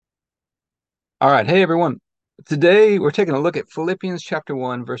All right. Hey, everyone. Today we're taking a look at Philippians chapter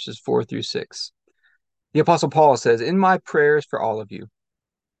 1, verses 4 through 6. The Apostle Paul says, "In my prayers for all of you,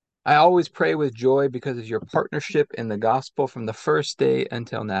 I always pray with joy because of your partnership in the gospel from the first day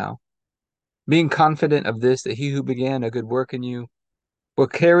until now, being confident of this, that he who began a good work in you will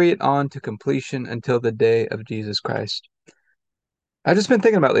carry it on to completion until the day of Jesus Christ." I've just been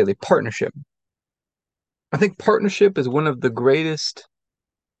thinking about lately partnership. I think partnership is one of the greatest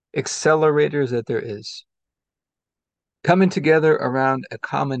accelerators that there is. Coming together around a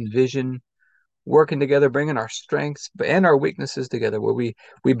common vision, working together, bringing our strengths and our weaknesses together where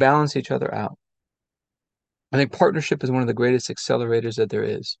we balance each other out. I think partnership is one of the greatest accelerators that there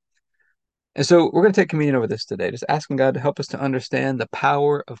is. And so we're going to take communion over this today, just asking God to help us to understand the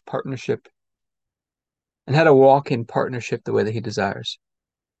power of partnership and how to walk in partnership the way that He desires.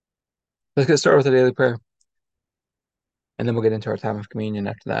 Let's get started with a daily prayer, and then we'll get into our time of communion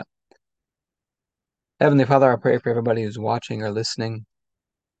after that. Heavenly Father, I pray for everybody who's watching or listening,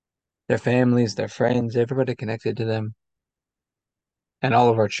 their families, their friends, everybody connected to them, and all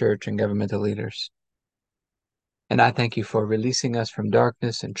of our church and governmental leaders. And I thank you for releasing us from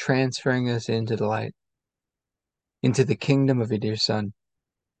darkness and transferring us into the light, into the kingdom of your dear Son.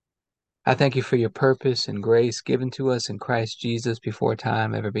 I thank you for your purpose and grace given to us in Christ Jesus before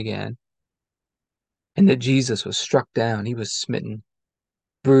time ever began. And that Jesus was struck down, he was smitten,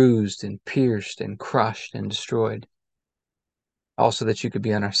 bruised and pierced and crushed and destroyed. Also that you could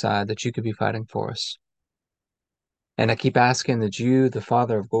be on our side, that you could be fighting for us. And I keep asking that you, the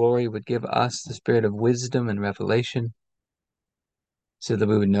Father of glory, would give us the spirit of wisdom and revelation so that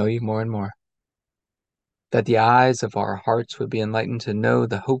we would know you more and more. That the eyes of our hearts would be enlightened to know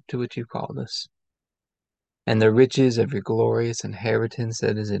the hope to which you called us, and the riches of your glorious inheritance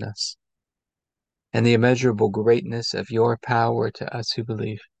that is in us, and the immeasurable greatness of your power to us who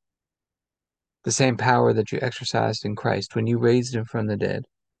believe. The same power that you exercised in Christ when you raised him from the dead,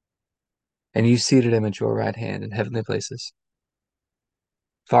 and you seated him at your right hand in heavenly places,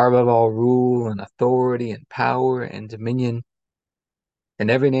 far above all rule and authority and power and dominion, and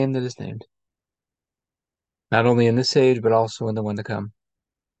every name that is named, not only in this age, but also in the one to come.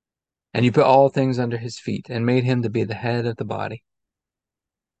 And you put all things under his feet, and made him to be the head of the body,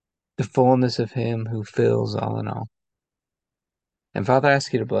 the fullness of him who fills all in all. And Father, I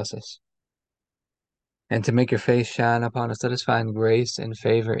ask you to bless us and to make your face shine upon us. Let us find grace and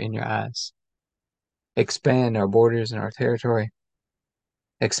favor in your eyes. Expand our borders and our territory.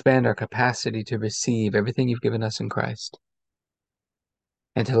 Expand our capacity to receive everything you've given us in Christ,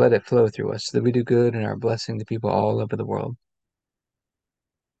 and to let it flow through us so that we do good and are a blessing to people all over the world.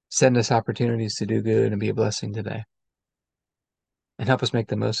 Send us opportunities to do good and be a blessing today, and help us make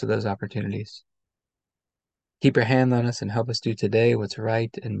the most of those opportunities. Keep your hand on us and help us do today what's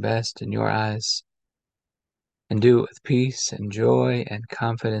right and best in your eyes, and do it with peace and joy and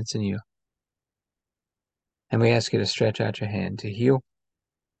confidence in you. And we ask you to stretch out your hand to heal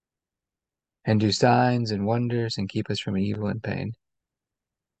and do signs and wonders and keep us from evil and pain.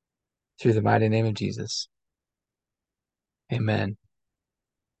 Through the mighty name of Jesus. Amen.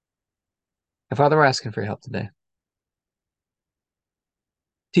 And Father, we're asking for your help today.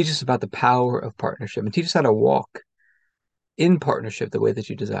 Teach us about the power of partnership, and teach us how to walk in partnership the way that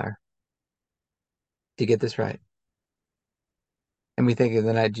you desire to get this right. And we think of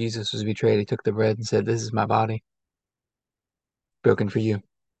the night Jesus was betrayed, he took the bread and said, "This is my body, broken for you.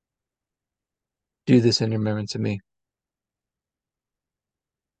 Do this in remembrance of me."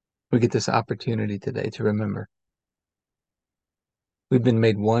 We get this opportunity today to remember. We've been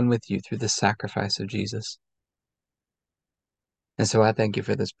made one with you through the sacrifice of Jesus. And so I thank you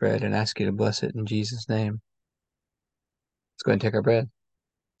for this bread and ask you to bless it in Jesus' name. Let's go ahead and take our bread.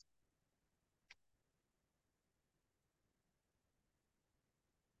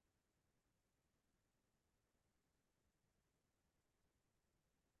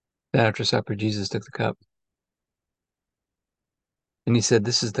 Then after supper, Jesus took the cup, and he said,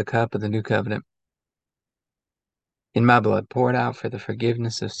 "This is the cup of the new covenant, in my blood, poured out for the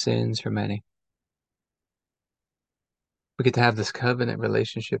forgiveness of sins for many." We get to have this covenant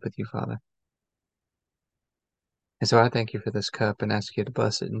relationship with you, Father. And so I thank you for this cup and ask you to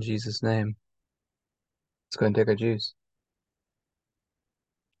bless it in Jesus' name. Let's go ahead and take our juice.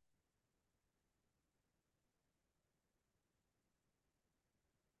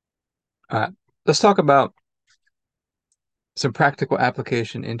 All right, let's talk about some practical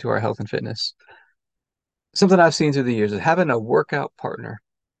application into our health and fitness. Something I've seen through the years is having a workout partner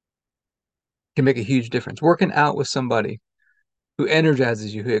can make a huge difference. Working out with somebody who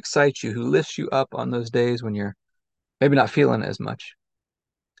energizes you, who excites you, who lifts you up on those days when you're maybe not feeling as much.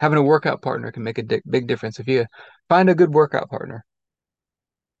 Having a workout partner can make a big difference. If you find a good workout partner,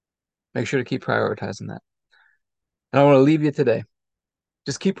 make sure to keep prioritizing that. And I want to leave you today.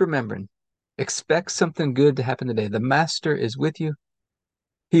 Just keep remembering, expect something good to happen today. The Master is with you.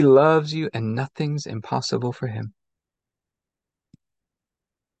 He loves you, and nothing's impossible for him.